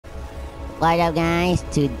What up, guys?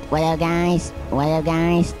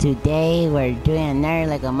 Today we're doing another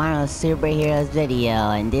Lego Marvel Superheroes video,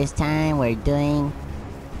 and this time we're doing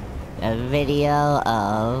a video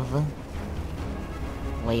of.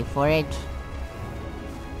 Wait for it.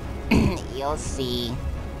 You'll see.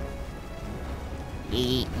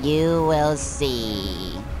 You will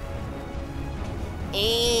see.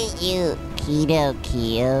 Okie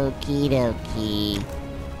dokie.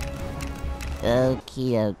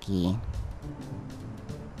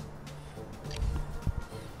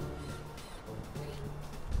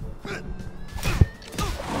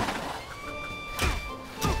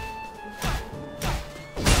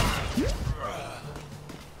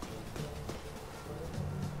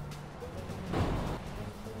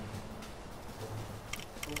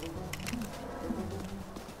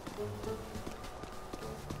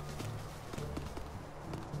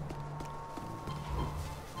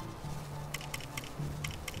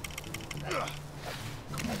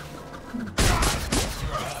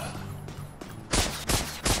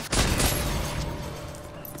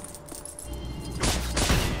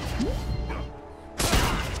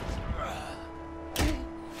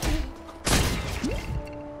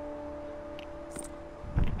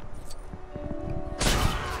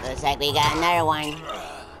 Looks like we got another one.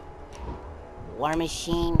 War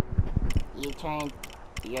Machine, your turn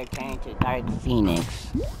to Dark Phoenix.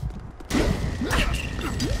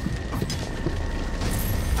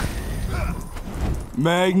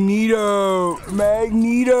 Magneto!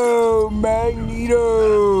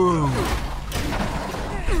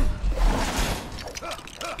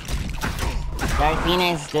 Dark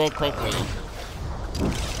Phoenix, do it quickly.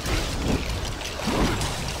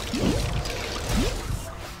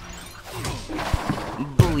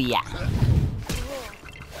 Booyah!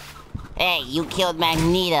 Hey, you killed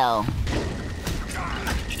Magneto.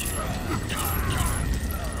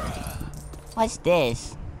 What's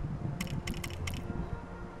this?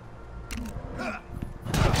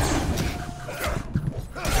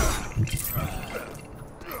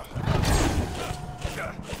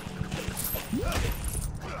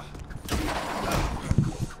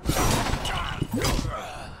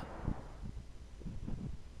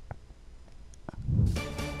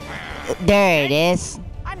 There it is.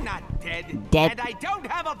 I'm not dead, Dead. and I don't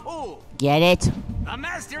have a pool. Get it? The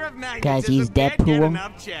master of magnets 'Cause he's can't Deadpool. get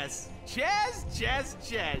enough chess. Chess.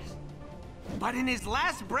 But in his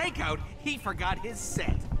last breakout, he forgot his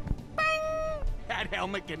set. Bang! That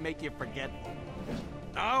helmet can make you forgetful.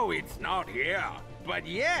 Oh, it's not here. But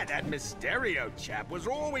yeah, that Mysterio chap was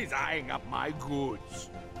always eyeing up my goods.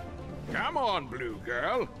 Come on, Blue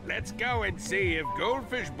Girl. Let's go and see if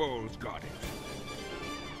Goldfish Bowl's got it.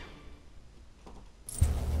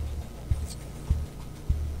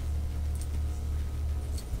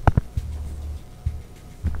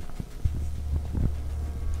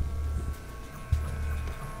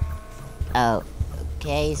 Oh,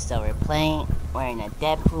 okay, so we're in a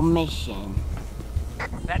Deadpool mission.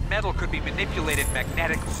 That metal could be manipulated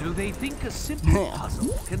magnetically. So they think a simple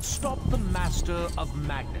puzzle can stop the master of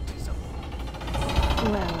magnetism.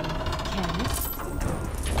 Well, can it?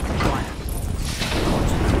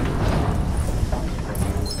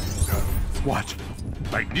 What?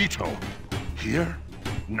 Magneto? Here?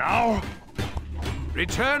 Now?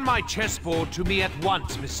 Return my chessboard to me at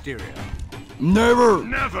once, Mysterio. Never!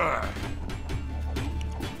 Never!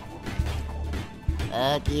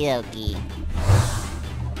 Okie dokie.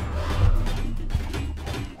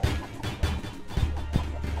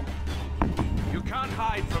 You can't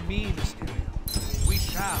hide from me, Mysterio. We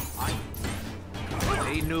shall find you.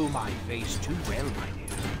 They know my face too well, my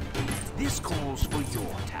dear. This calls for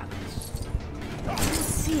your talents.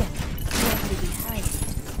 See it. Carefully behind.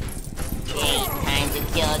 Okay, time to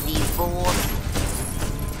kill these fools.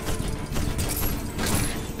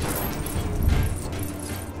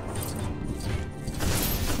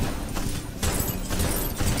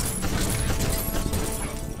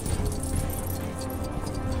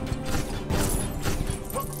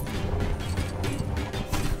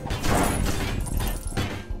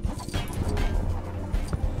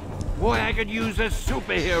 Boy, I could use a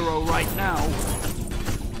superhero right now.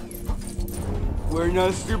 We're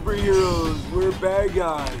not superheroes, we're bad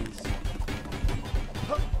guys.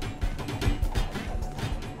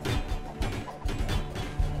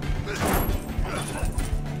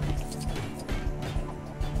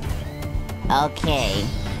 Okay.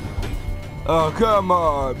 Oh, come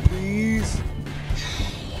on, please.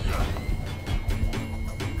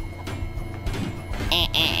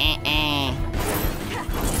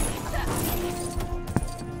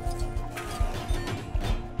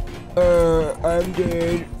 I'm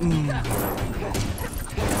dead.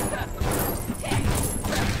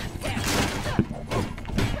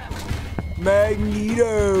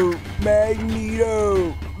 Magneto!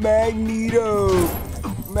 Magneto! Magneto!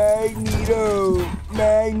 Magneto!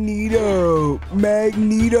 Magneto!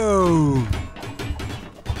 Magneto!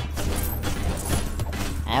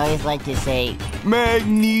 I always like to say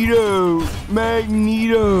Magneto!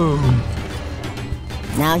 Magneto!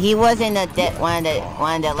 now he wasn't one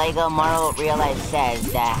of the Lego Marvel real life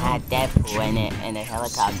sets that had Deadpool in it and a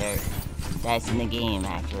helicopter. That's in the game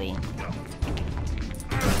actually.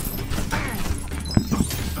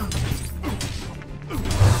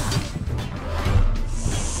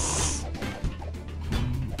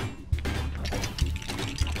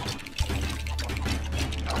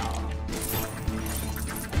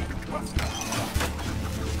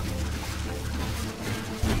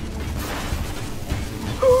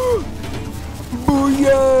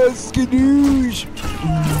 Booyah! Skadoosh!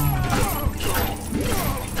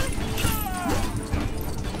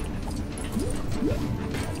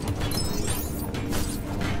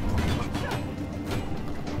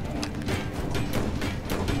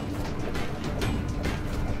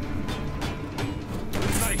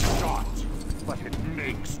 Nice shot, but it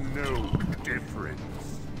makes no difference.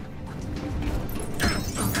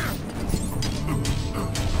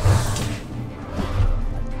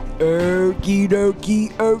 Okie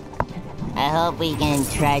dokie, oh. I hope we can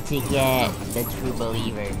try to get the true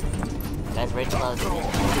believer. Because we're close to it.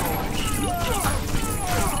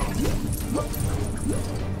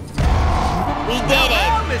 We did it!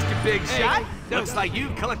 Well, Mr. Big Shot, looks like you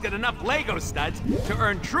collected enough Lego studs to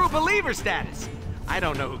earn true believer status. I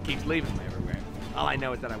don't know who keeps leaving them everywhere. All I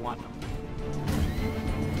know is that I want them.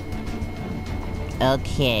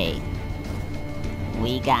 Okay.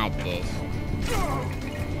 We got this.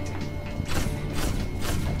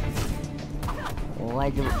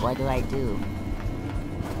 What do I do?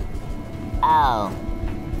 Oh.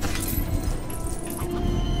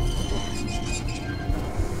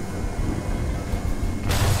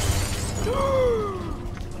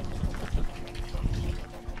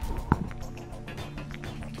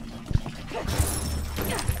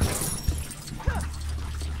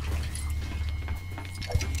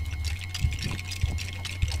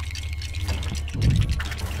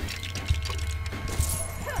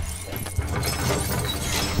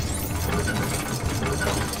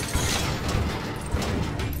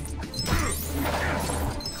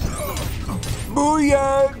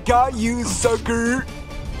 Booyah! Got you, sucker!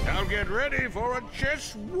 Now get ready for a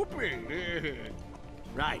chest whooping.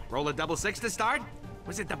 Right, roll a double six to start?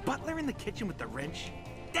 Was it the butler in the kitchen with the wrench?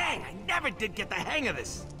 Dang, I never did get the hang of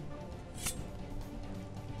this.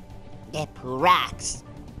 Deadpool rocks.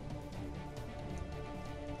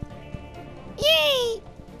 Yay!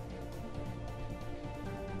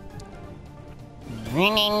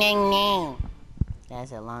 Ring, ring, ring, ring.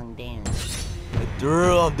 That's a long dance. The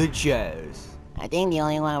thrill of the chase. I think the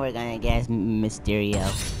only one we're gonna get is Mysterio.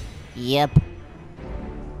 Yep.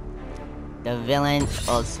 The villain,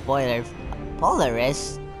 oh spoiler,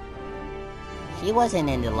 Polaris. He wasn't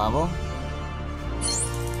in the level.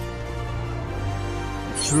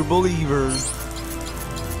 True believer.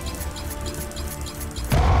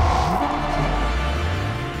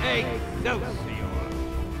 Hey, no.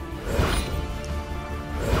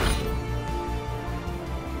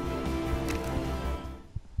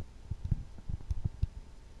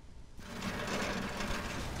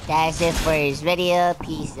 That's it for this video.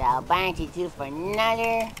 Peace out. Bye to you for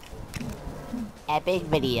another epic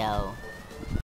video.